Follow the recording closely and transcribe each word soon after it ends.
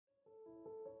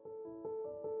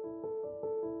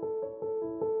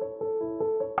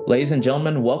Ladies and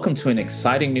gentlemen, welcome to an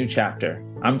exciting new chapter.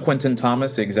 I'm Quentin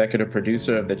Thomas, executive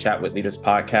producer of the Chat with Leaders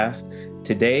podcast.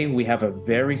 Today, we have a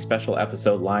very special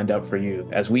episode lined up for you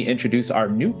as we introduce our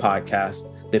new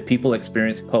podcast, the People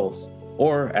Experience Pulse,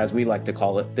 or as we like to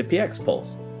call it, the PX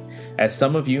Pulse. As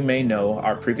some of you may know,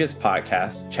 our previous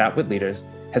podcast, Chat with Leaders,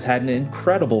 has had an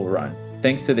incredible run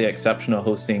thanks to the exceptional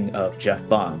hosting of Jeff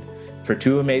Bond. For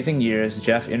 2 amazing years,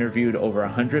 Jeff interviewed over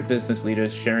 100 business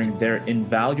leaders sharing their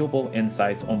invaluable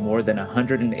insights on more than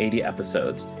 180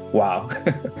 episodes. Wow.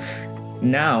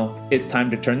 Now it's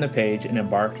time to turn the page and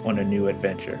embark on a new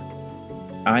adventure.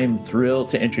 I am thrilled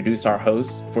to introduce our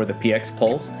hosts for the PX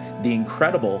Pulse, the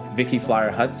incredible Vicky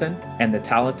Flyer Hudson and the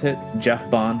talented Jeff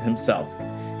Bond himself.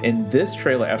 In this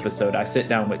trailer episode, I sit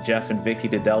down with Jeff and Vicky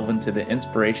to delve into the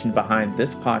inspiration behind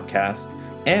this podcast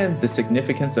and the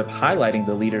significance of highlighting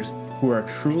the leaders who are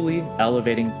truly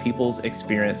elevating people's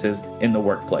experiences in the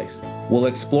workplace. We'll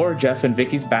explore Jeff and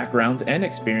Vicky's backgrounds and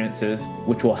experiences,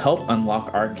 which will help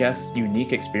unlock our guests'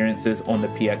 unique experiences on the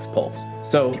PX Pulse.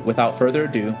 So without further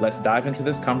ado, let's dive into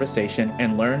this conversation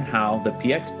and learn how the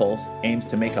PX Pulse aims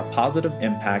to make a positive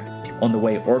impact on the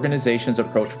way organizations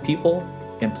approach people,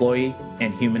 employee,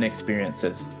 and human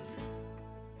experiences.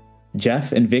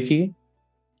 Jeff and Vicky,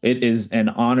 it is an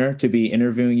honor to be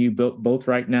interviewing you both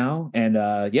right now. And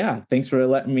thanks for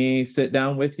letting me sit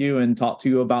down with you and talk to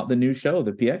you about the new show,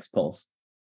 the PX Pulse.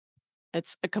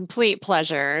 It's a complete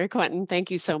pleasure, Quentin. Thank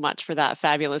you so much for that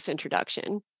fabulous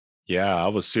introduction. Yeah, I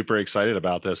was super excited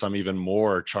about this. I'm even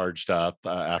more charged up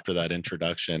after that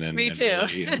introduction. And me too.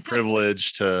 Really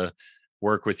privileged to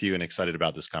work with you and excited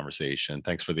about this conversation.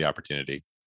 Thanks for the opportunity.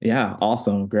 Yeah,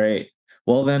 awesome. Great.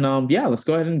 Well, then, let's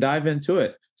go ahead and dive into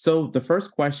it. So the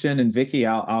first question, and Vicky,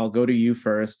 I'll go to you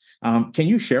first. Can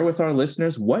you share with our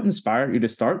listeners what inspired you to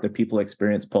start the People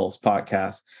Experience Pulse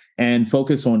podcast and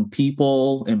focus on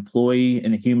people, employee,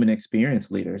 and human experience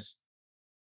leaders?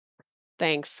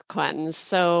 Thanks, Quentin.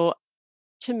 So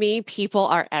to me, people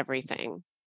are everything.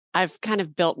 I've kind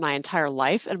of built my entire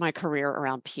life and my career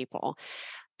around people.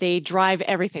 They drive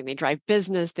everything. They drive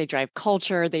business, they drive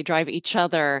culture, they drive each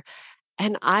other.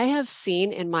 And I have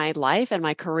seen in my life and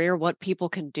my career what people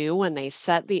can do when they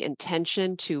set the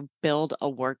intention to build a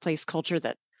workplace culture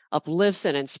that uplifts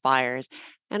and inspires.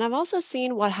 And I've also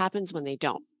seen what happens when they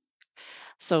don't.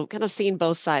 So kind of seen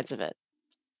both sides of it.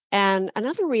 And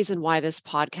another reason why this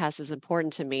podcast is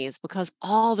important to me is because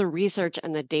all the research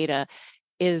and the data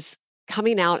is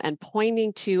coming out and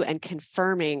pointing to and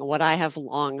confirming what I have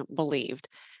long believed,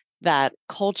 that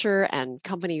culture and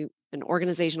company and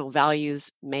organizational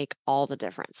values make all the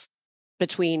difference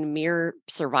between mere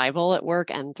survival at work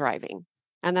and thriving.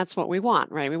 And that's what we want,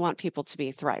 right? We want people to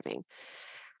be thriving.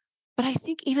 But I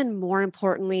think even more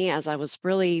importantly, as I was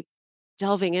really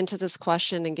delving into this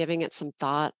question and giving it some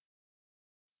thought,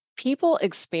 people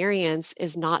experience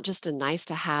is not just a nice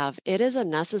to have, it is a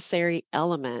necessary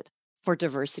element for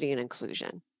diversity and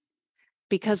inclusion.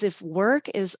 Because if work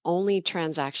is only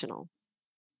transactional,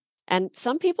 and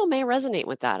some people may resonate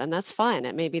with that, and that's fine.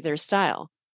 It may be their style.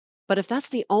 But if that's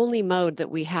the only mode that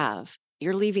we have,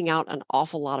 you're leaving out an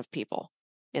awful lot of people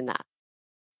in that,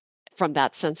 from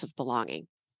that sense of belonging.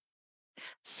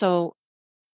 So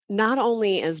not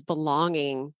only is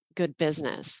belonging good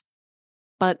business,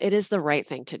 but it is the right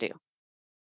thing to do.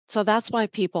 So that's why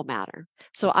people matter.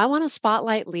 So I want to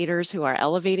spotlight leaders who are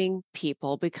elevating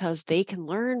people because they can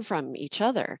learn from each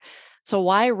other. So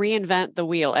why reinvent the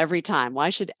wheel every time? Why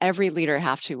should every leader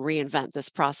have to reinvent this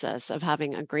process of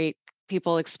having a great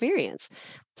people experience?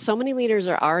 So many leaders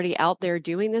are already out there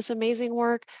doing this amazing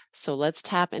work. So let's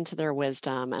tap into their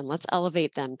wisdom and let's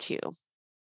elevate them too.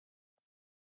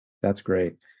 That's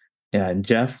great. Yeah. And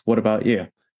Jeff, what about you?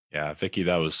 Yeah, Vicky,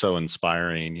 that was so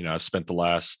inspiring. You know, I've spent the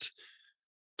last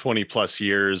 20 plus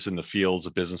years in the fields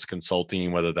of business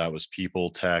consulting, whether that was people,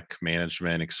 tech,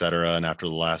 management, et cetera. And after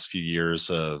the last few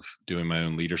years of doing my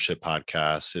own leadership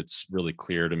podcasts, it's really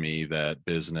clear to me that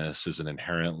business is an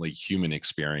inherently human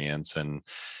experience. And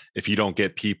if you don't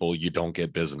get people, you don't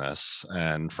get business.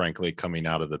 And frankly, coming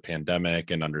out of the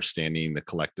pandemic and understanding the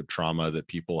collective trauma that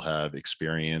people have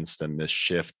experienced and this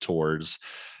shift towards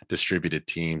distributed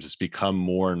teams, it's become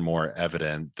more and more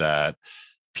evident that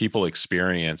people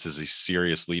experience is a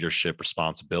serious leadership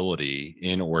responsibility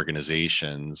in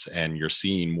organizations. And you're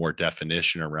seeing more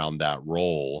definition around that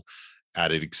role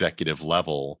at an executive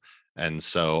level. And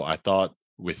so I thought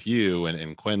with you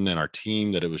and Quentin and our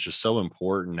team that it was just so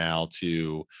important now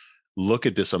to look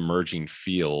at this emerging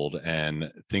field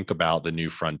and think about the new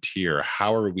frontier.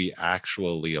 How are we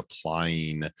actually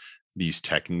applying these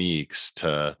techniques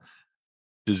to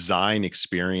design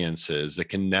experiences that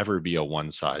can never be a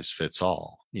one size fits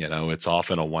all. It's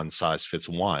often a one size fits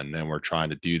one, and we're trying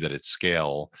to do that at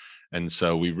scale. And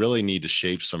so we really need to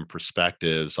shape some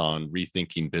perspectives on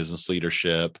rethinking business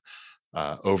leadership,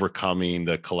 overcoming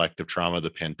the collective trauma of the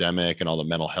pandemic and all the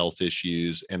mental health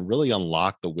issues, and really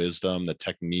unlock the wisdom, the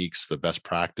techniques, the best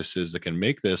practices that can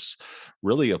make this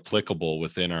really applicable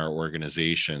within our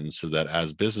organizations, so that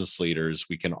as business leaders,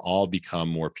 we can all become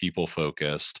more people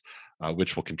focused,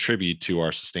 which will contribute to our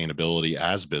sustainability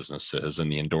as businesses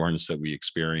and the endurance that we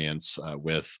experience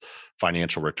with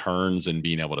financial returns and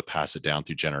being able to pass it down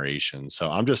through generations. So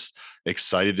I'm just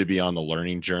excited to be on the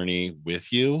learning journey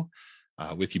with you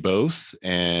both,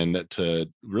 and to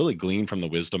really glean from the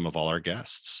wisdom of all our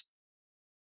guests.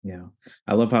 Yeah.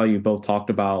 I love how you both talked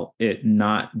about it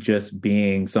not just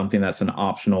being something that's an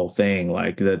optional thing,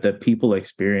 like the people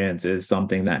experience is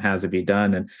something that has to be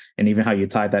done. And even how you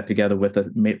tied that together with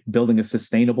building a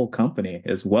sustainable company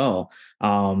as well.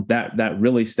 That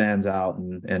really stands out.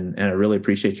 And I really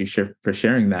appreciate you for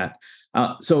sharing that.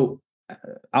 So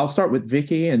I'll start with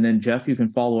Vicky, and then Jeff, you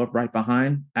can follow up right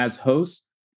behind. As host,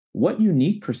 what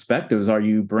unique perspectives are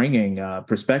you bringing?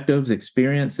 Perspectives,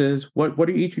 experiences. What are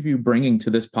each of you bringing to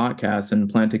this podcast and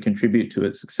plan to contribute to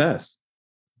its success?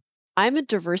 I'm a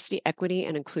diversity, equity,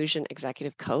 and inclusion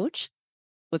executive coach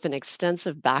with an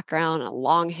extensive background, a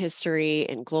long history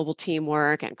in global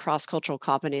teamwork and cross-cultural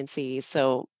competency.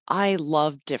 So I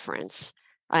love difference.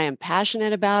 I am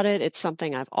passionate about it. It's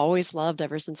something I've always loved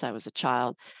ever since I was a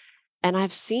child. And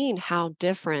I've seen how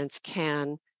difference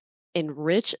can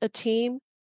enrich a team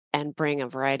and bring a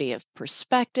variety of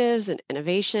perspectives and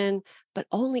innovation, but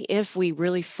only if we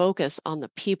really focus on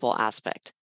the people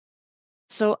aspect.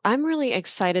 So I'm really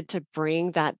excited to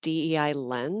bring that DEI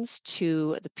lens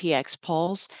to the PX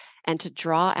Pulse and to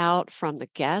draw out from the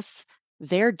guests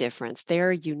their difference,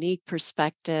 their unique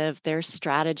perspective, their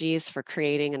strategies for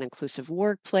creating an inclusive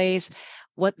workplace,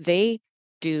 what they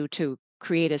do to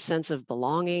create a sense of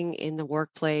belonging in the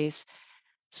workplace.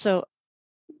 So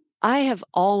I have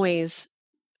always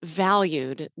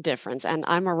valued difference. And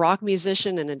I'm a rock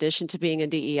musician in addition to being a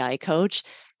DEI coach.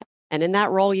 And in that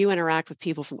role, you interact with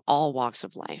people from all walks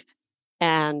of life.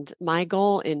 And my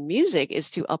goal in music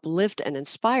is to uplift and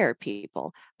inspire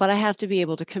people, but I have to be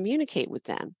able to communicate with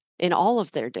them in all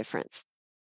of their difference.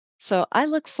 So I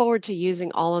look forward to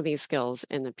using all of these skills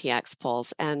in the PX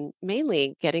Pulse, and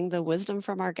mainly getting the wisdom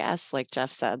from our guests, like Jeff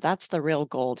said. That's the real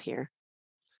gold here.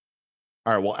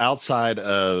 All right. Well, outside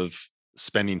of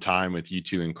spending time with you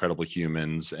two incredible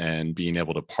humans and being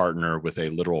able to partner with a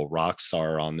literal rock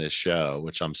star on this show,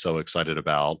 which I'm so excited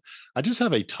about, I just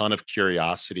have a ton of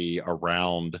curiosity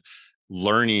around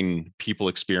learning people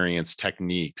experience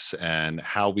techniques and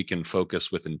how we can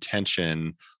focus with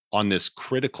intention on this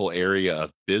critical area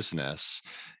of business.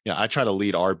 I try to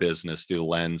lead our business through the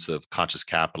lens of conscious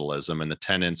capitalism, and the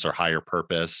tenets are higher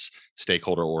purpose,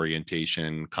 stakeholder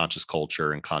orientation, conscious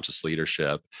culture, and conscious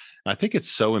leadership. And I think it's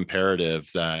so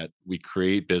imperative that we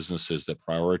create businesses that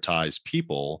prioritize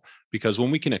people, because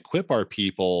when we can equip our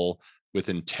people with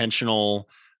intentional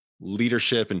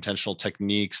leadership, intentional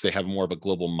techniques, they have more of a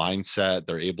global mindset,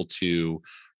 they're able to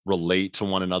relate to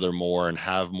one another more and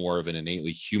have more of an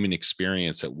innately human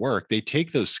experience at work. They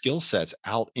take those skill sets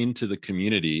out into the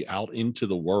community, out into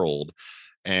the world,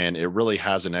 and it really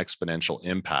has an exponential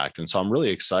impact. And so I'm really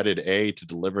excited, to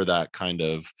deliver that kind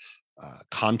of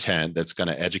content that's going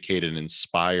to educate and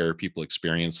inspire people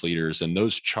experience leaders and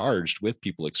those charged with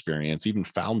people experience, even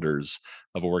founders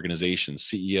of organizations,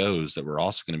 CEOs that we're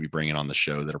also going to be bringing on the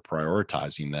show that are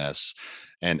prioritizing this,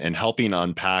 and helping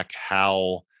unpack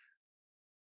how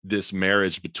this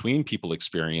marriage between people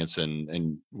experience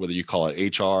and whether you call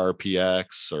it HR,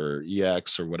 PX, or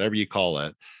EX, or whatever you call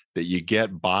it, that you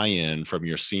get buy-in from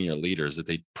your senior leaders, that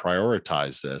they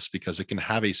prioritize this, because it can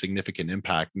have a significant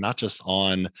impact, not just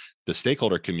on the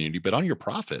stakeholder community, but on your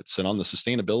profits and on the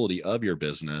sustainability of your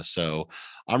business. So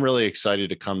I'm really excited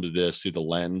to come to this through the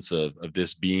lens of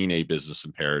this being a business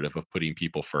imperative of putting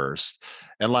people first.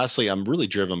 And lastly, I'm really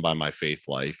driven by my faith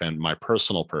life and my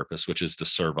personal purpose, which is to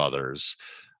serve others.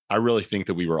 I really think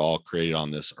that we were all created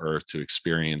on this earth to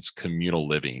experience communal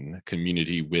living,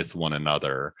 community with one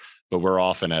another, but we're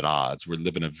often at odds. We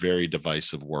live in a very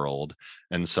divisive world.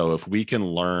 And so if we can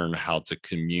learn how to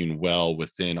commune well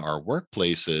within our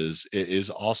workplaces, it is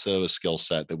also a skill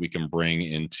set that we can bring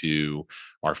into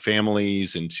our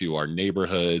families, into our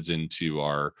neighborhoods, into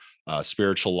our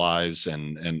spiritual lives,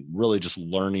 and really just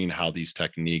learning how these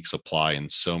techniques apply in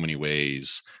so many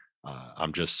ways.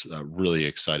 I'm just really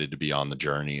excited to be on the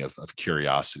journey of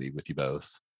curiosity with you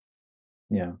both.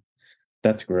 Yeah,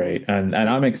 that's great. Same. And Same.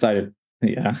 I'm excited.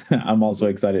 Yeah, I'm also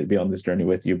excited to be on this journey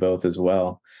with you both as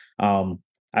well.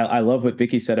 I love what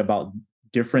Vicky said about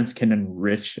difference can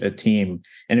enrich a team,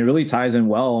 and it really ties in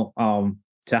well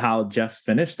to how Jeff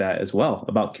finished that as well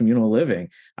about communal living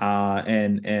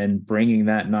and bringing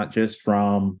that not just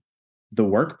from the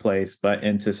workplace but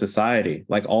into society.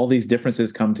 Like all these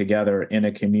differences come together in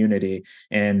a community,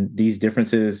 and these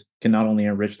differences can not only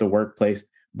enrich the workplace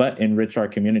but enrich our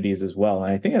communities as well.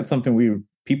 And I think that's something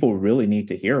people really need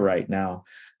to hear right now.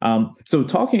 So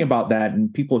talking about that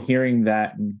and people hearing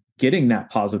that and getting that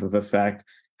positive effect,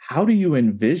 how do you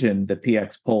envision the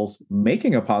PX Pulse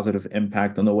making a positive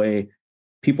impact on the way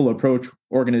people approach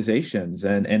organizations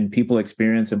and people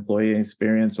experience employee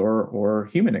experience or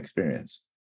human experience?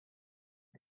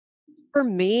 For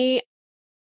me,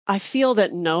 I feel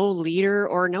that no leader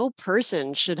or no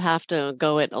person should have to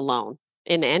go it alone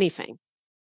in anything.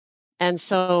 And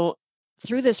so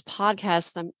through this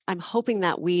podcast, I'm hoping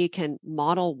that we can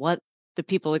model what the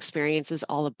people experience is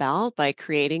all about by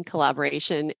creating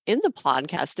collaboration in the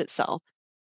podcast itself.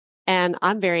 And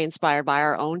I'm very inspired by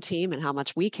our own team and how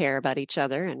much we care about each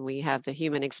other, and we have the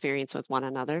human experience with one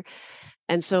another.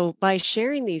 And so by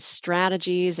sharing these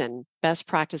strategies and best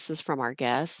practices from our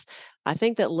guests, I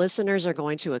think that listeners are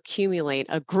going to accumulate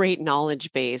a great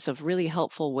knowledge base of really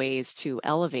helpful ways to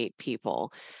elevate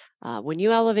people. When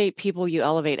you elevate people, you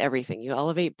elevate everything. You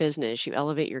elevate business, you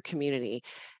elevate your community.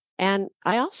 And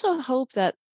I also hope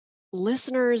that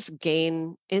listeners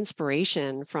gain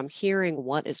inspiration from hearing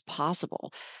what is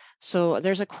possible. So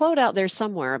there's a quote out there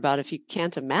somewhere about if you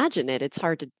can't imagine it, it's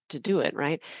hard to do it,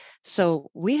 right?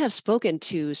 So we have spoken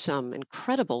to some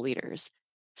incredible leaders,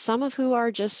 some of who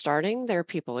are just starting their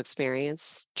people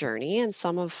experience journey, and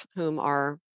some of whom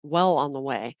are well on the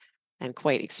way and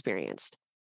quite experienced.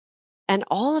 And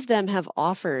all of them have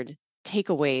offered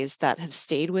takeaways that have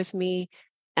stayed with me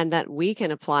and that we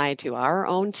can apply to our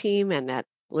own team and that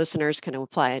listeners can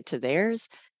apply it to theirs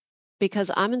because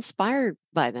I'm inspired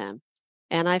by them.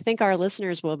 And I think our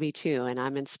listeners will be too. And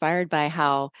I'm inspired by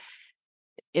how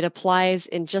it applies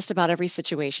in just about every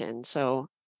situation. So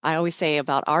I always say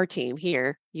about our team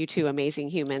here, you two amazing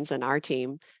humans and our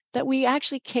team, that we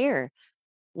actually care.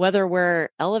 Whether we're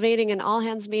elevating an all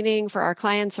hands meeting for our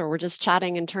clients or we're just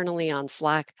chatting internally on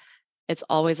Slack, it's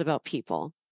always about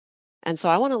people. And so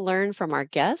I want to learn from our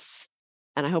guests,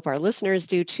 and I hope our listeners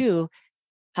do too,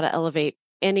 how to elevate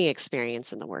any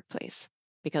experience in the workplace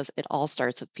because it all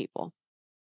starts with people.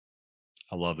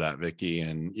 I love that, Vicky.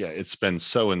 And yeah, it's been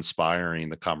so inspiring,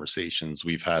 the conversations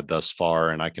we've had thus far.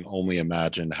 And I can only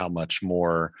imagine how much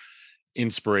more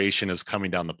inspiration is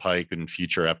coming down the pike in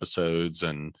future episodes,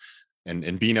 and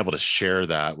being able to share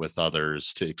that with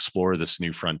others to explore this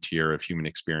new frontier of human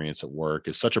experience at work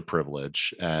is such a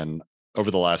privilege. And over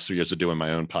the last 3 years of doing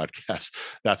my own podcast,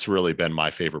 that's really been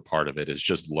my favorite part of it, is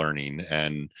just learning.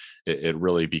 And it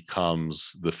really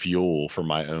becomes the fuel for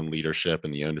my own leadership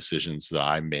and the own decisions that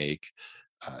I make,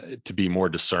 to be more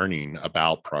discerning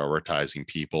about prioritizing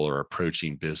people or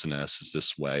approaching business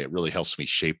this way. It really helps me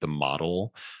shape the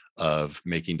model of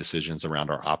making decisions around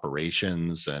our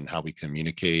operations and how we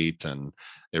communicate. And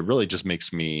it really just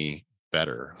makes me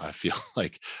better. I feel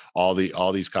like all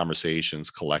these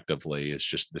conversations collectively is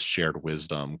just the shared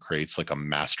wisdom creates like a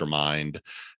mastermind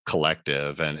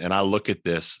collective. And I look at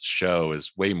this show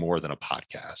as way more than a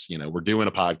podcast. You know, we're doing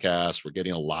a podcast, we're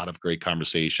getting a lot of great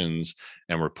conversations,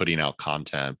 and we're putting out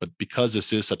content. But because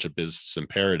this is such a business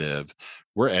imperative,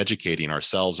 we're educating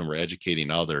ourselves and we're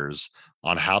educating others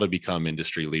on how to become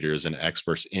industry leaders and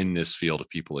experts in this field of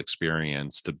people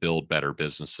experience to build better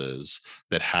businesses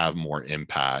that have more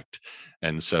impact.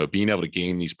 And so being able to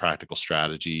gain these practical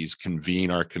strategies,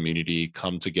 convene our community,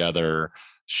 come together,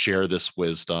 share this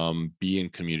wisdom, be in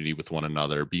community with one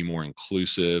another, be more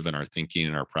inclusive in our thinking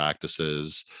and our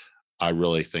practices. I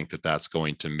really think that that's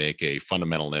going to make a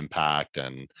fundamental impact.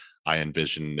 And I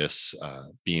envision this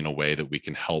being a way that we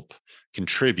can help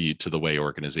contribute to the way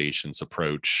organizations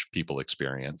approach people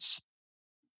experience.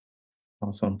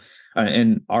 Awesome.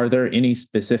 And are there any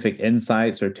specific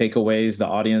insights or takeaways the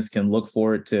audience can look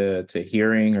forward to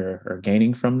hearing or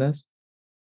gaining from this?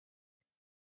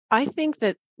 I think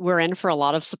that we're in for a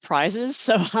lot of surprises,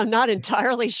 so I'm not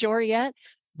entirely sure yet.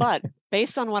 But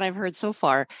based on what I've heard so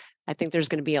far, I think there's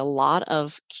going to be a lot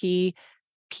of key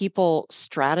people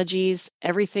strategies,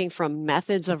 everything from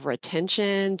methods of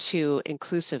retention to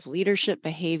inclusive leadership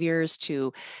behaviors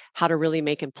to how to really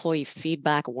make employee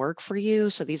feedback work for you.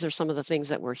 So these are some of the things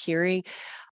that we're hearing.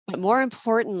 But more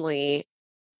importantly,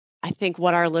 I think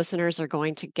what our listeners are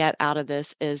going to get out of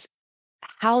this is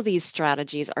how these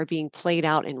strategies are being played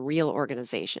out in real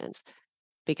organizations.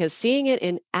 Because seeing it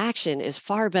in action is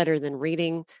far better than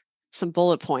reading some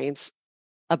bullet points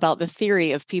about the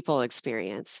theory of people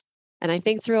experience. And I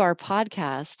think through our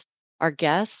podcast, our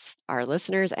guests, our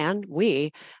listeners, and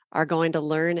we are going to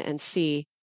learn and see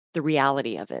the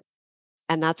reality of it.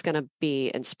 And that's going to be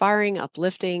inspiring,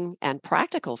 uplifting, and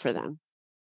practical for them.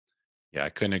 Yeah, I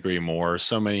couldn't agree more.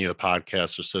 So many of the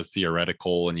podcasts are so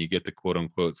theoretical, and you get the quote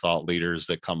unquote thought leaders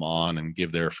that come on and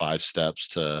give their 5 steps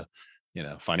to,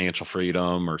 financial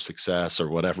freedom or success or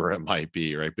whatever it might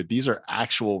be, right? But these are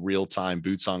actual real time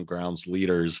boots on grounds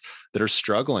leaders that are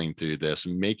struggling through this,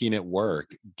 making it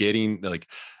work, getting like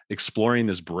exploring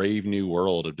this brave new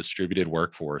world of distributed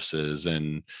workforces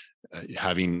and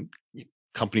having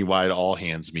company-wide all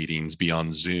hands meetings be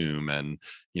on Zoom, and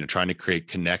trying to create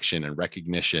connection and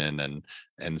recognition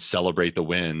and celebrate the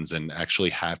wins and actually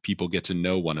have people get to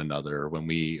know one another when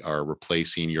we are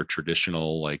replacing your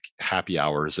traditional like happy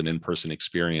hours and in-person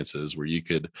experiences where you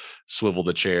could swivel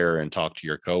the chair and talk to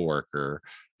your coworker.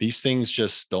 These things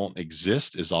just don't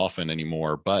exist as often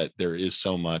anymore, but there is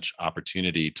so much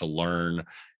opportunity to learn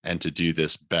and to do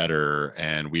this better.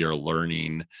 And we are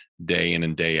learning day in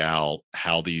and day out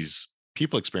how these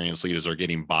people experience leaders are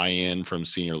getting buy-in from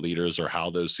senior leaders, or how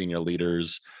those senior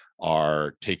leaders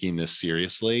are taking this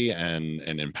seriously and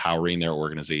empowering their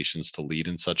organizations to lead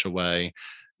in such a way.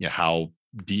 How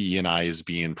DE&I is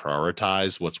being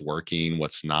prioritized, what's working,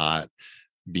 what's not,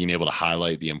 being able to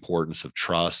highlight the importance of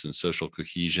trust and social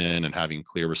cohesion and having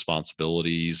clear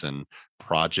responsibilities and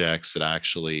projects that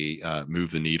actually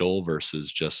move the needle versus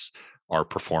just are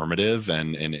performative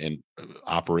and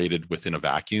operated within a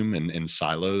vacuum and in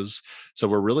silos. So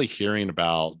we're really hearing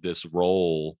about this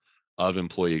role of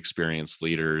employee experience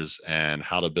leaders and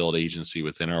how to build agency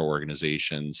within our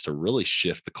organizations to really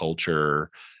shift the culture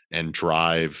and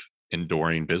drive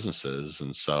enduring businesses.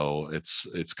 And so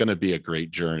it's going to be a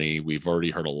great journey. We've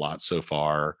already heard a lot so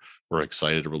far. We're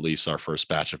excited to release our first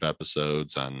batch of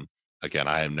episodes. And again,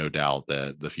 I have no doubt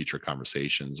that the future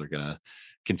conversations are going to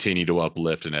continue to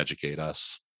uplift and educate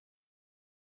us.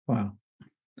 Wow.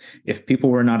 If people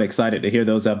were not excited to hear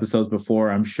those episodes before,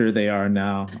 I'm sure they are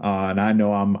now. And I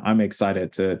know I'm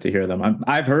excited to hear them.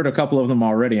 I've heard a couple of them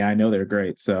already. I know they're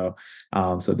great. So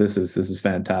this is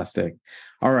fantastic.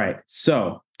 All right.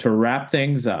 So to wrap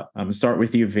things up, I'm gonna start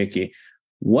with you, Vicki.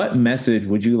 What message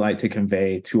would you like to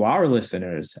convey to our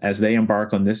listeners as they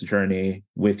embark on this journey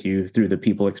with you through the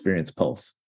People Experience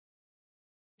Pulse?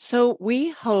 So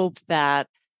we hope that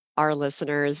our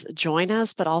listeners join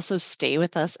us, but also stay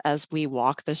with us as we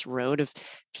walk this road of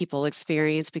people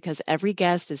experience, because every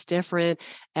guest is different.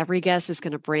 Every guest is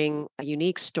going to bring a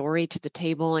unique story to the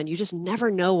table, and you just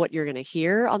never know what you're going to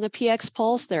hear on the PX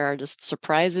Pulse. There are just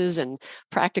surprises and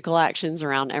practical actions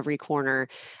around every corner.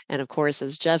 And of course,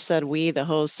 as Jeff said, we, the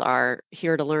hosts, are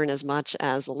here to learn as much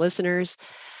as the listeners,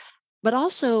 but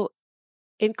also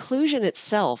inclusion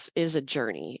itself is a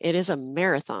journey. It is a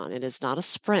marathon. It is not a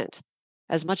sprint.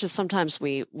 As much as sometimes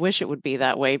we wish it would be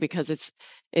that way because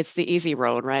it's the easy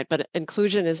road, right? But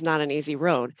inclusion is not an easy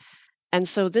road. And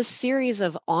so this series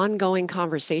of ongoing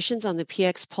conversations on the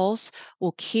PX Pulse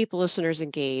will keep listeners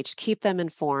engaged, keep them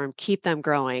informed, keep them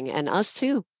growing, and us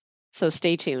too. So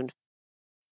stay tuned.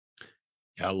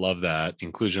 Yeah, I love that.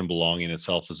 Inclusion, belonging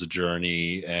itself is a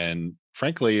journey. And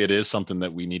frankly, it is something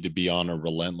that we need to be on a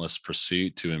relentless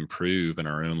pursuit to improve in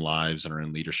our own lives and our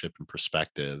own leadership and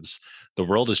perspectives. The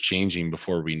world is changing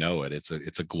before we know it.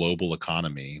 It's a global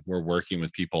economy. We're working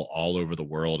with people all over the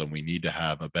world, and we need to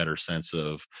have a better sense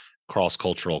of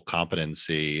cross-cultural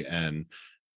competency. And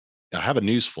I have a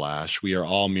news flash. We are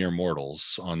all mere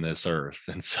mortals on this earth.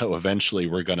 And so eventually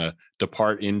we're going to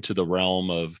depart into the realm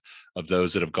of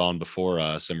those that have gone before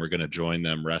us, and we're going to join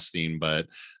them resting. But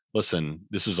listen,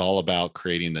 this is all about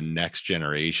creating the next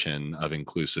generation of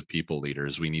inclusive people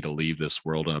leaders. We need to leave this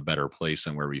world in a better place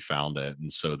than where we found it.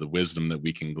 And so the wisdom that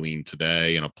we can glean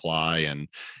today and apply and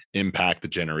impact the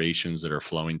generations that are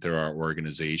flowing through our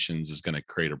organizations is going to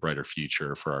create a brighter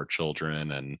future for our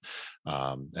children.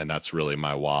 And that's really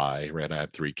my why, right? I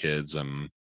have 3 kids, and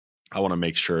I want to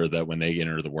make sure that when they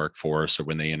enter the workforce or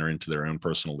when they enter into their own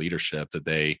personal leadership, that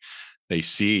they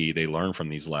learn from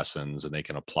these lessons and they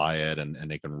can apply it,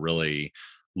 and they can really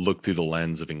look through the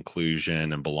lens of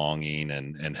inclusion and belonging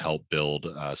and help build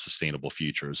sustainable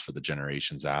futures for the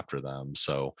generations after them.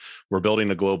 So we're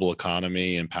building a global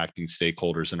economy, impacting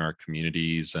stakeholders in our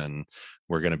communities, and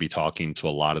we're going to be talking to a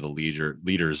lot of the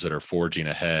leaders that are forging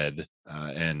ahead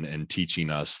and teaching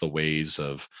us the ways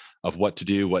of what to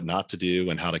do, what not to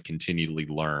do, and how to continually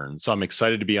learn. So I'm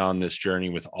excited to be on this journey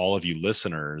with all of you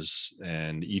listeners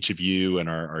and each of you and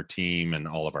our team and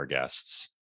all of our guests.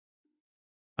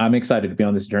 I'm excited to be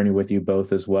on this journey with you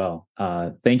both as well.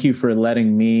 Thank you for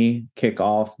letting me kick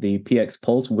off the PX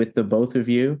Pulse with the both of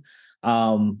you.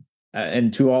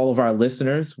 And to all of our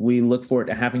listeners, we look forward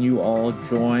to having you all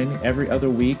join every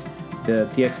other week. The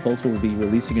PX Pulse will be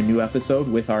releasing a new episode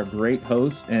with our great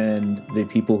hosts and the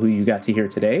people who you got to hear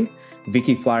today,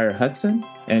 Vicky Flyer Hudson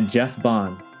and Jeff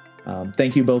Bond.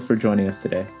 Thank you both for joining us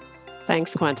today.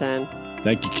 Thanks, Quentin.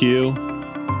 Thank you, Q.